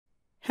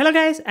Hello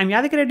guys, I'm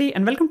Yadagiri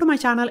and welcome to my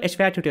channel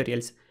HVI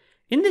Tutorials.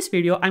 In this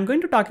video, I'm going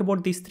to talk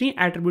about these three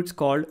attributes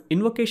called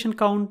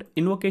invocationCount,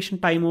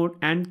 invocationTimeOut,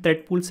 and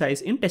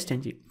threadPoolSize in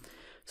TestNG.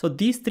 So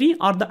these three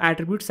are the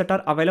attributes that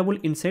are available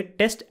inside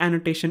test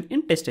annotation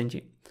in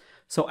TestNG.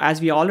 So as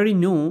we already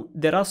know,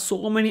 there are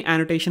so many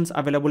annotations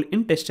available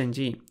in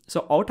TestNG.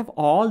 So out of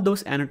all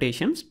those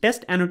annotations,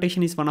 test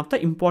annotation is one of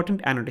the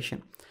important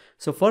annotation.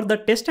 So for the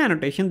test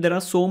annotation, there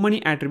are so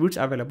many attributes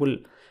available,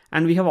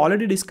 and we have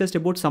already discussed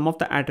about some of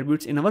the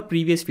attributes in our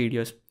previous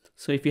videos.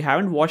 So if you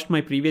haven't watched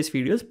my previous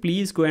videos,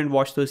 please go and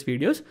watch those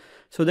videos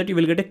so that you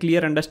will get a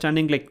clear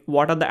understanding like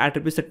what are the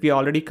attributes that we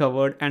already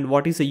covered and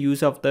what is the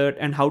use of that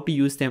and how to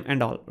use them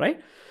and all, right?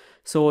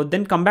 So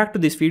then come back to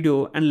this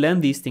video and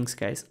learn these things,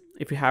 guys.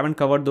 If you haven't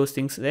covered those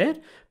things there,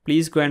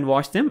 please go and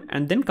watch them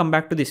and then come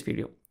back to this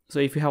video. So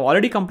if you have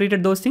already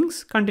completed those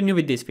things, continue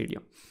with this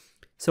video.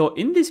 So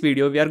in this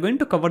video, we are going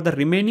to cover the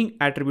remaining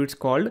attributes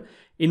called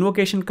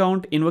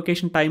invocationCount,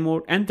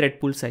 invocationTimeOut, and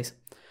threadPoolSize.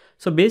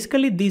 So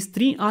basically these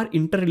three are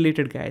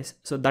interrelated, guys.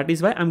 So that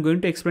is why I'm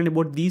going to explain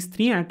about these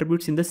three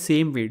attributes in the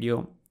same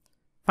video.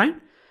 Fine.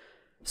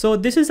 So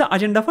this is the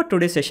agenda for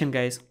today's session,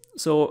 guys.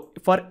 So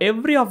for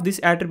every of these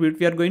attribute,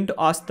 we are going to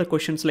ask the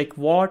questions like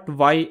what,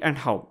 why, and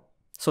how.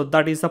 So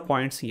that is the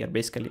points here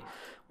basically.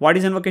 What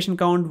is invocation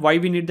count, why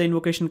we need the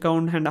invocation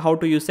count, and how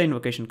to use the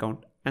invocation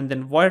count. And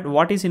then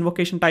what is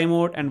invocation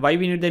timeout and why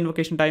we need the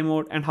invocation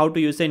timeout and how to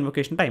use the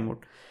invocation timeout.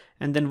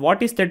 And then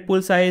what is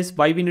threadPoolSize,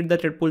 why we need the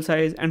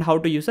threadPoolSize and how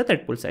to use the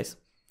threadPoolSize.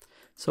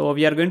 So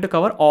we are going to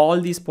cover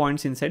all these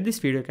points inside this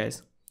video,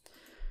 guys.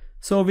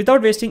 So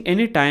without wasting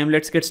any time,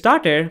 let's get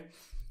started.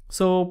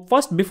 So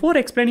first, before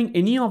explaining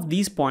any of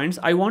these points,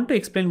 I want to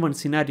explain one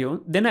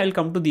scenario. Then I'll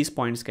come to these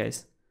points,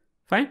 guys.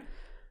 Fine.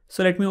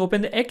 So let me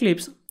open the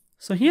Eclipse.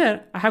 So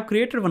here I have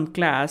created one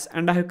class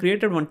and I have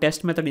created one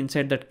test method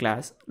inside that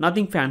class.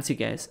 Nothing fancy,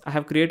 guys. I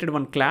have created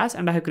one class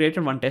and I have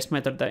created one test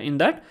method in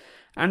that,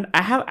 and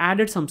I have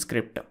added some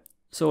script.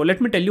 So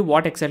let me tell you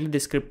what exactly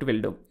this script will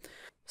do.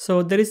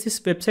 So there is this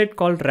website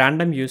called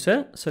random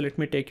user. So let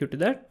me take you to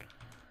that.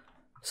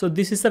 So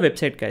this is the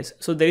website, guys.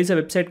 So there is a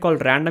website called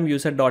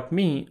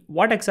randomuser.me.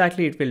 What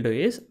exactly it will do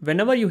is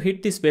whenever you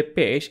hit this web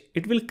page,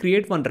 it will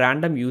create one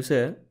random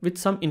user with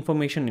some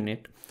information in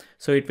it.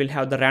 So it will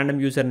have the random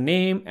user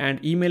name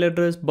and email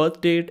address,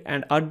 birth date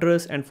and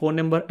address and phone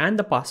number and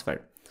the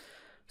password.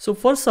 So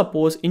first,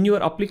 suppose in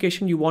your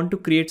application, you want to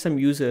create some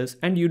users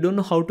and you don't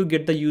know how to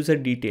get the user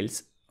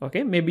details.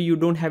 Okay, maybe you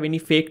don't have any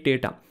fake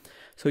data.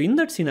 So in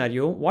that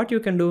scenario, what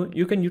you can do,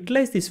 you can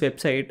utilize this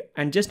website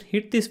and just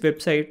hit this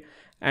website,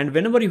 and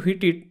whenever you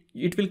hit it,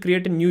 it will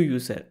create a new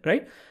user,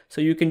 right? So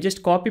you can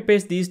just copy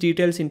paste these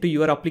details into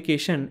your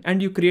application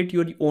and you create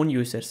your own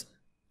users,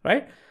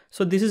 right?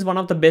 So this is one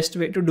of the best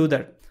way to do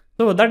that.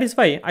 So that is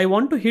why I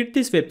want to hit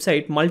this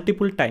website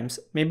multiple times.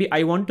 Maybe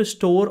I want to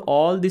store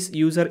all this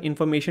user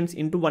informations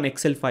into one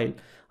Excel file,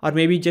 or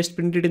maybe just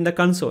print it in the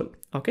console.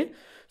 Okay.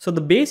 So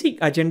the basic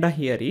agenda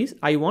here is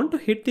I want to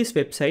hit this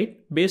website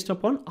based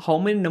upon how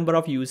many number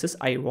of users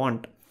I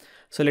want.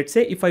 So let's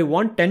say if I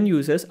want 10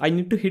 users, I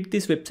need to hit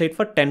this website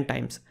for 10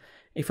 times.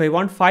 If I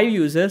want 5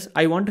 users,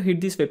 I want to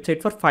hit this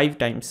website for 5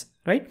 times,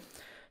 right?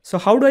 So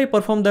how do I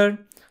perform that?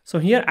 So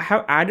here I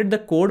have added the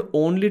code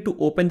only to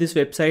open this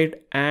website,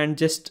 and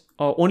just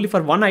only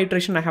for one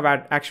iteration I have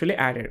actually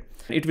added.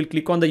 It will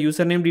click on the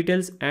username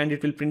details and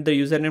it will print the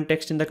username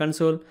text in the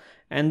console,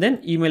 and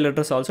then email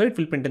address also it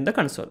will print in the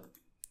console.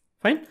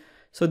 Fine.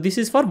 So this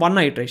is for one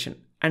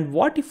iteration. And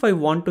what if I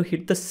want to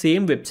hit the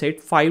same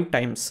website 5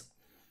 times?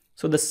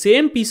 So the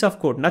same piece of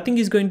code, nothing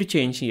is going to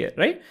change here,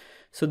 right?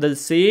 So the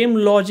same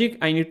logic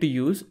I need to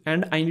use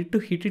and I need to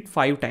hit it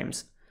 5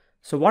 times.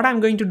 So what I'm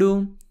going to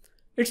do,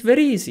 it's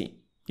very easy.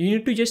 You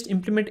need to just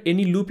implement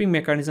any looping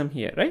mechanism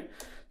here, right?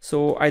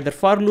 So either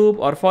for loop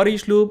or for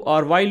each loop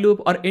or while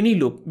loop or any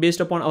loop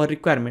based upon our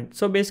requirement.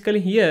 So basically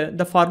here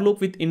the for loop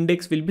with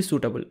index will be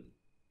suitable,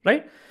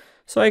 right?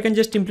 So I can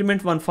just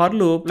implement one for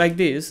loop like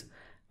this,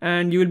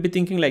 and you will be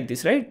thinking like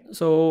this, right?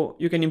 So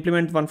you can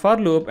implement one for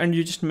loop and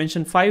you just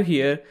mention 5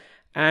 here,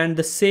 and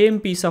the same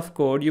piece of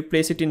code you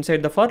place it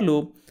inside the for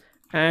loop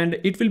and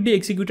it will be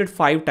executed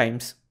 5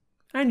 times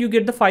and you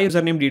get the 5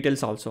 username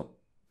details also.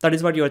 That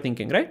is what you are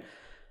thinking, right?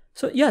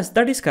 So yes,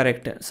 that is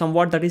correct.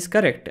 Somewhat that is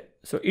correct.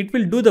 So it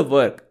will do the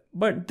work,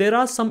 but there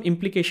are some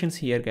implications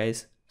here,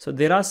 guys. So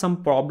there are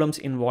some problems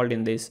involved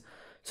in this.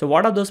 So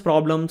what are those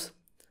problems?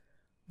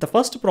 The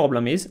first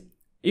problem is,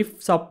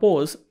 if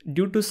suppose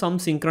due to some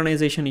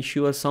synchronization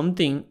issue or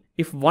something,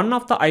 if one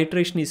of the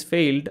iteration is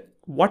failed,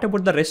 what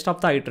about the rest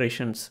of the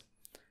iterations?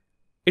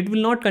 It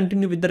will not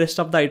continue with the rest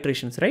of the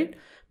iterations, right?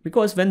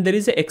 Because when there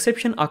is an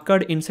exception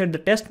occurred inside the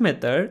test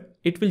method,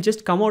 it will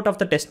just come out of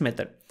the test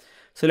method.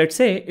 So let's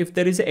say if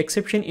there is an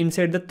exception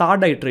inside the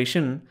third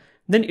iteration,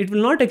 then it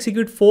will not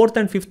execute 4th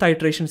and 5th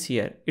iterations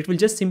here. It will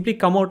just simply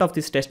come out of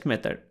this test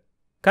method,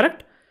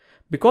 correct?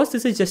 Because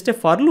this is just a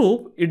for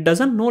loop, it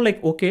doesn't know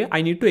like, okay,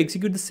 I need to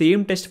execute the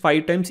same test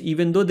 5 times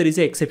even though there is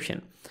an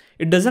exception.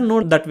 It doesn't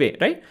know that way,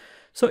 right?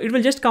 So it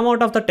will just come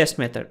out of the test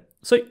method.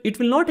 So it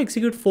will not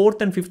execute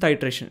 4th and 5th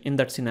iteration in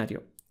that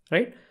scenario,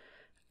 right?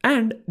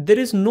 And there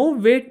is no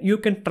way you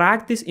can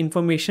track this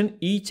information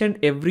each and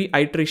every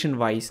iteration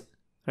wise,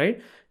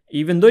 right?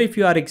 Even though if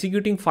you are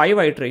executing 5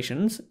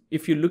 iterations,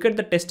 if you look at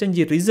the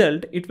TestNG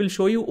result, it will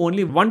show you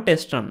only one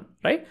test run,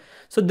 right?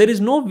 So there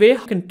is no way you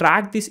can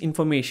track these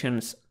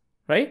informations,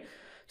 right?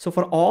 So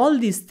for all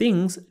these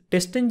things,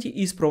 TestNG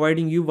is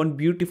providing you one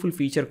beautiful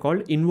feature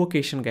called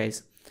invocation,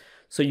 guys.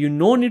 So you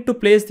no need to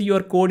place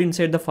your code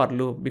inside the for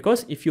loop,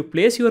 because if you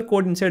place your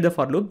code inside the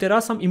for loop, there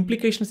are some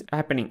implications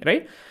happening,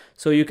 right?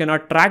 So you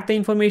cannot track the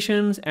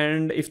informations,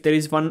 and if there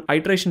is one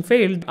iteration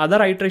failed,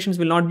 other iterations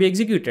will not be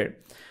executed.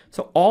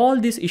 So all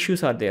these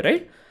issues are there,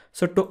 right?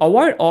 So to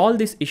avoid all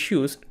these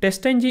issues,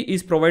 TestNG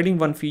is providing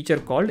one feature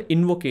called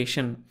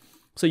invocation.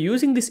 So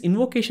using this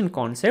invocation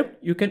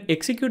concept, you can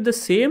execute the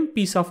same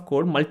piece of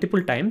code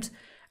multiple times,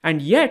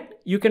 and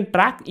yet you can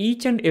track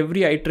each and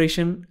every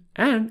iteration.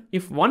 And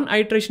if one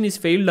iteration is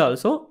failed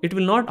also, it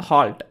will not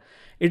halt.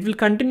 It will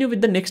continue with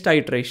the next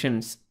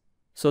iterations.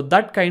 So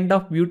that kind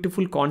of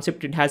beautiful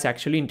concept it has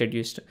actually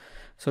introduced.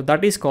 So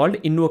that is called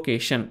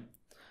invocation.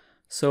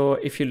 So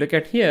if you look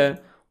at here,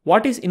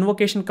 what is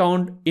invocation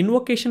count?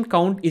 Invocation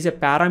count is a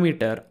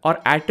parameter or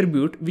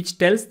attribute which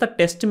tells the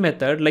test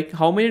method like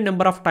how many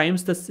number of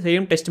times the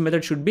same test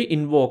method should be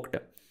invoked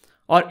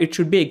or it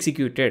should be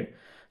executed.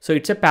 So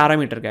it's a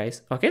parameter,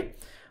 guys. Okay.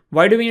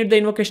 Why do we need the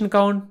invocation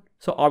count?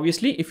 So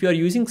obviously if you are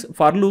using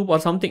for loop or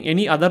something,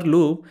 any other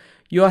loop,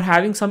 you are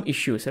having some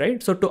issues,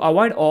 right? So to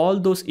avoid all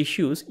those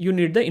issues, you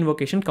need the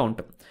invocation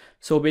count.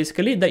 So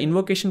basically the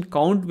invocation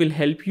count will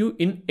help you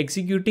in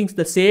executing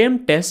the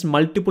same test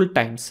multiple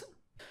times.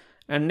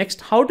 And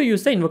next, how to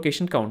use the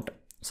invocation count.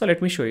 So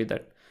let me show you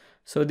that.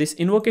 So this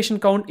invocation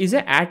count is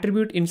an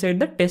attribute inside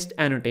the test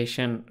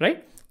annotation,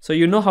 right? So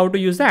you know how to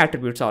use the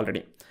attributes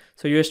already.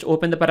 So you just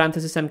open the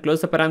parenthesis and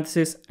close the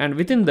parenthesis, and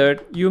within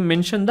that you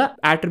mention the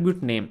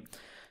attribute name.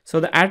 So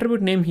the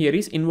attribute name here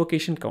is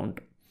invocation count.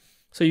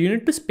 So you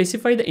need to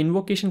specify the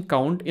invocation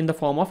count in the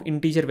form of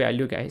integer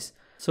value, guys.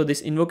 So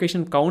this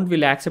invocation count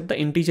will accept the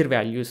integer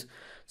values.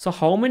 So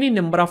how many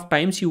number of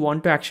times you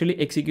want to actually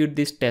execute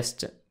this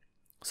test?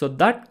 So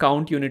that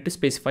count you need to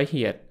specify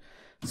here.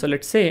 So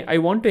let's say I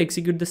want to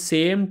execute the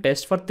same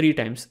test for 3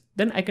 times.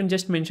 Then I can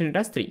just mention it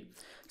as 3.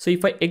 So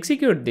if I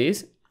execute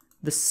this,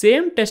 the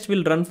same test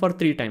will run for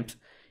 3 times.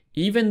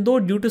 Even though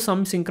due to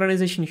some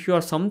synchronization issue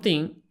or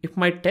something, if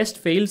my test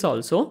fails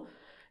also,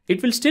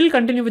 it will still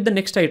continue with the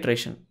next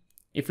iteration.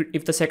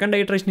 If the second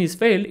iteration is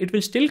failed, it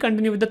will still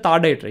continue with the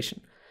third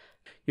iteration.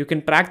 You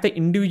can track the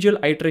individual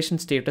iteration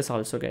status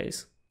also,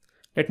 guys.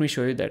 Let me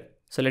show you that.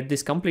 So let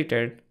this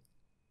completed.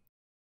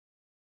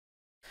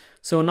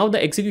 So now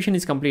the execution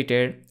is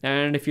completed,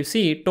 and if you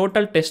see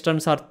total test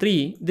runs are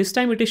 3, this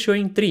time it is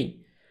showing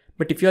 3.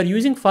 But if you are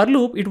using for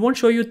loop, it won't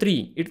show you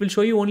 3. It will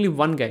show you only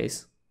 1,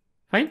 guys.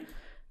 Fine.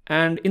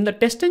 And in the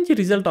TestNG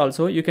result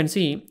also, you can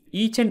see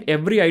each and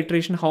every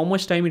iteration, how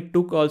much time it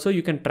took also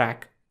you can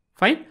track.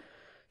 Fine.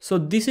 So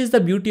this is the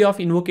beauty of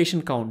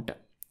invocation count.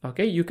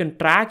 Okay. You can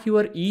track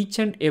your each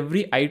and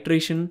every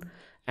iteration.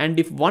 And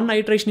if one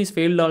iteration is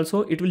failed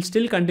also, it will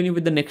still continue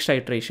with the next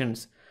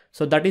iterations.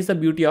 So that is the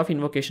beauty of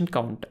invocation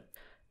count.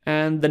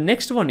 And the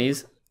next one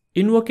is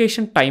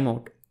invocation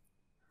timeout.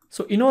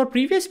 So in our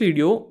previous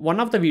video, one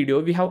of the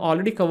video, we have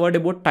already covered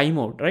about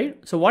timeout, right?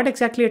 So what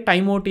exactly a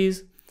timeout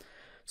is?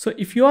 So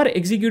if you are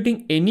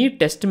executing any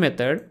test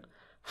method,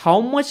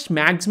 how much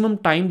maximum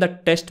time the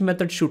test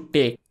method should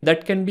take,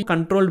 that can be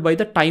controlled by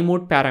the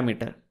timeout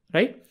parameter,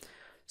 right?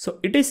 So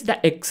it is the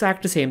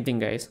exact same thing,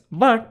 guys,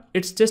 but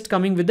it's just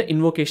coming with the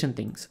invocation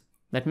things.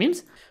 That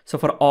means, so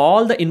for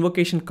all the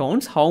invocation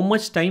counts, how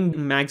much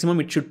time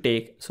maximum it should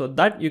take, so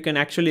that you can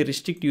actually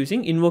restrict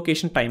using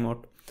invocation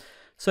timeout.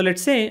 So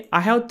let's say I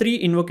have 3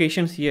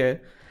 invocations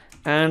here,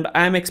 and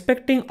I am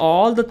expecting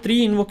all the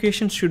 3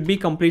 invocations should be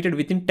completed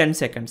within 10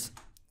 seconds.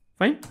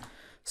 Fine.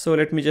 So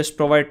let me just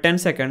provide 10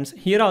 seconds.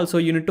 Here also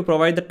you need to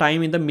provide the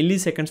time in the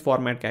milliseconds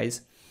format,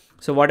 guys.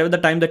 So whatever the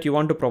time that you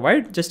want to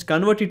provide, just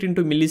convert it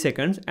into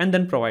milliseconds and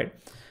then provide.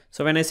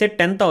 So when I say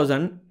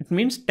 10,000, it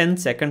means 10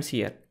 seconds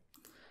here.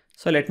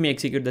 So let me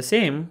execute the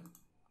same.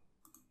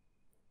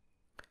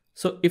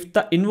 So if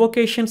the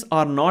invocations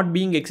are not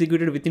being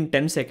executed within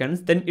 10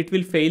 seconds, then it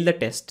will fail the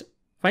test.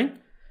 Fine.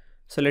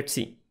 So let's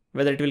see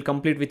whether it will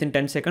complete within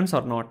 10 seconds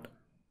or not.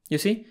 You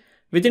see,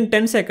 within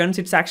 10 seconds,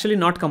 it's actually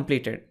not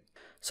completed.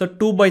 So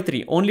 2 by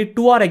 3, only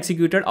 2 are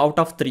executed out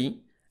of 3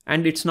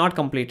 and it's not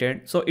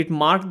completed. So it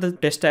marked the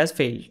test as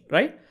failed,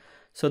 right?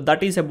 So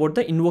that is about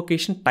the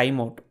invocation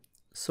timeout.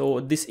 So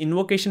this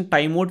invocation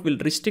timeout will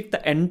restrict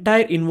the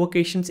entire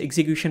invocation's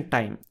execution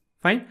time.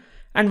 Fine.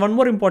 And one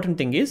more important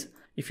thing is,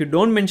 if you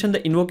don't mention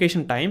the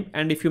invocation time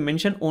and if you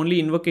mention only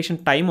invocation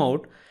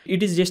timeout,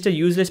 it is just a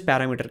useless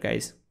parameter,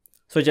 guys.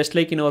 So just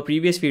like in our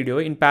previous video,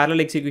 in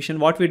parallel execution,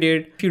 what we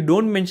did, if you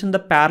don't mention the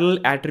parallel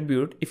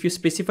attribute, if you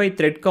specify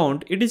thread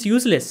count, it is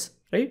useless,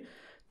 right?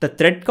 The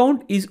thread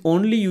count is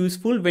only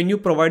useful when you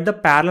provide the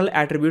parallel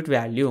attribute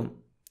value,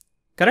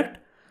 correct?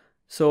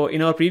 So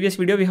in our previous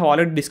video, we have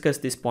already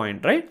discussed this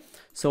point, right?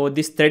 So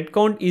this thread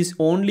count is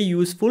only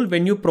useful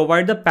when you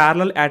provide the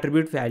parallel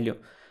attribute value.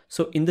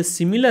 So in the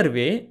similar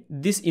way,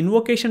 this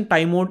invocation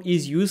timeout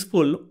is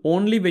useful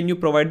only when you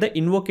provide the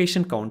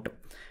invocation count.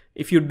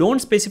 If you don't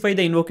specify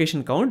the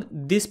invocation count,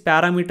 this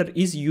parameter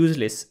is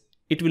useless.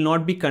 It will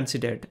not be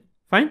considered.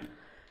 Fine.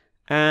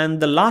 And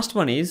the last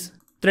one is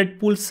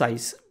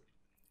threadPoolSize.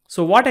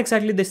 So what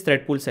exactly this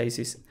threadPoolSize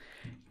is?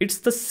 It's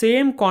the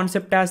same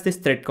concept as this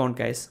thread count,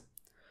 guys.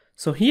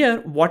 So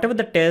here, whatever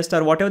the test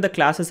or whatever the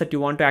classes that you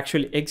want to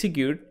actually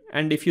execute,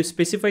 and if you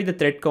specify the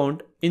thread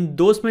count, in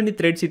those many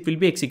threads it will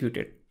be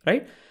executed,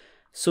 right?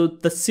 So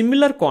the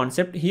similar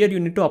concept here you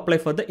need to apply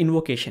for the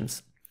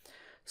invocations.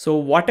 So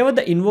whatever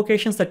the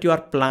invocations that you are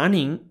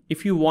planning,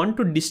 if you want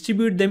to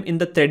distribute them in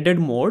the threaded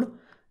mode,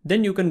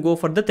 then you can go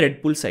for the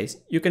threadPoolSize.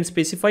 You can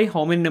specify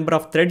how many number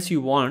of threads you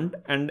want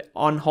and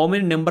on how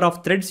many number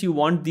of threads you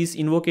want these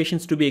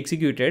invocations to be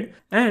executed,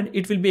 and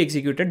it will be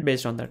executed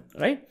based on that,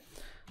 right?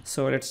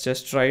 So let's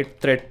just write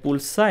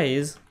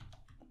threadPoolSize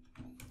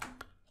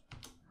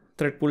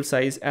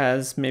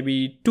as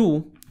maybe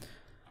 2,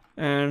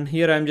 and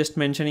here I'm just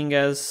mentioning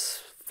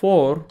as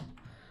 4.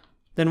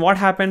 Then what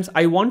happens?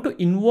 I want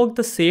to invoke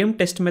the same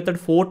test method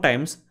 4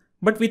 times,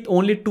 but with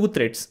only 2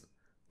 threads.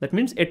 That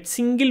means at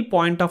single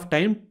point of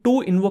time,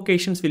 2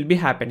 invocations will be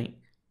happening,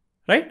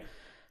 right?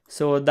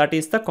 So that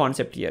is the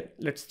concept here.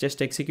 Let's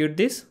just execute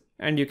this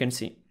and you can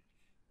see.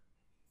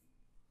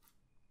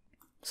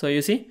 So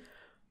you see,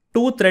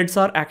 2 threads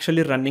are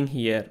actually running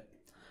here.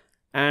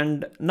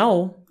 And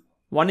now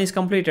 1 is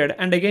completed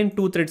and again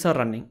 2 threads are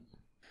running.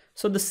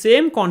 So the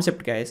same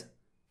concept, guys,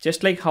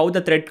 just like how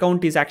the thread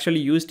count is actually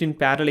used in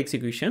parallel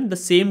execution, the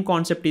same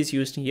concept is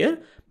used here,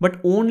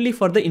 but only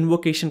for the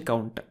invocation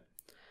count.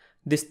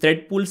 This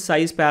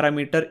threadPoolSize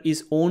parameter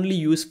is only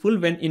useful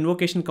when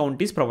invocation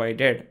count is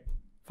provided.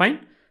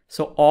 Fine.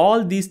 So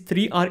all these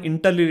 3 are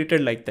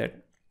interrelated like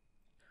that.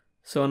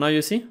 So now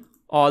you see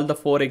all the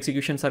 4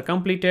 executions are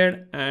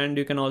completed and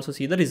you can also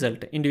see the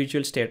result,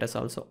 individual status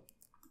also.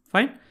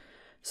 Fine.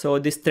 So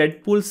this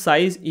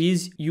threadPoolSize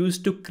is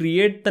used to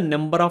create the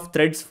number of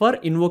threads for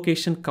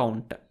invocation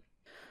count.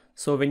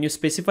 So when you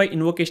specify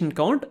invocation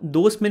count,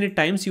 those many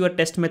times your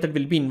test method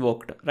will be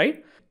invoked,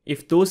 right?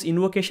 If those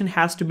invocation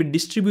has to be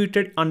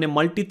distributed on a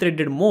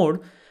multi-threaded mode,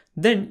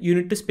 then you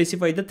need to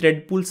specify the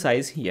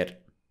threadPoolSize here.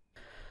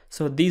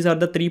 So these are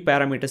the 3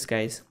 parameters,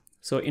 guys.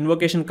 So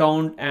invocation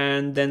count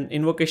and then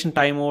invocation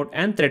timeout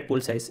and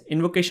threadPoolSize.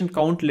 Invocation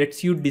count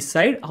lets you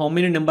decide how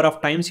many number of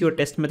times your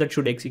test method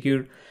should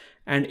execute,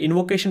 and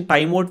invocation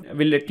timeout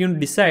will let you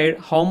decide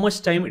how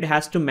much time it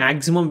has to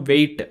maximum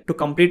wait to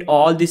complete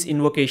all these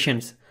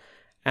invocations.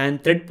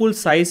 And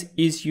threadPoolSize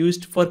is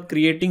used for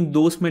creating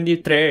those many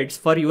threads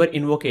for your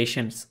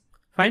invocations.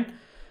 Fine.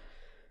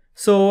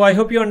 So I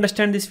hope you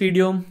understand this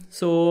video.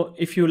 So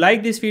if you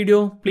like this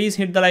video, please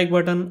hit the like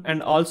button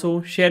and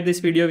also share this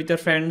video with your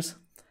friends.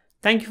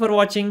 Thank you for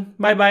watching.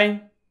 Bye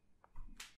bye.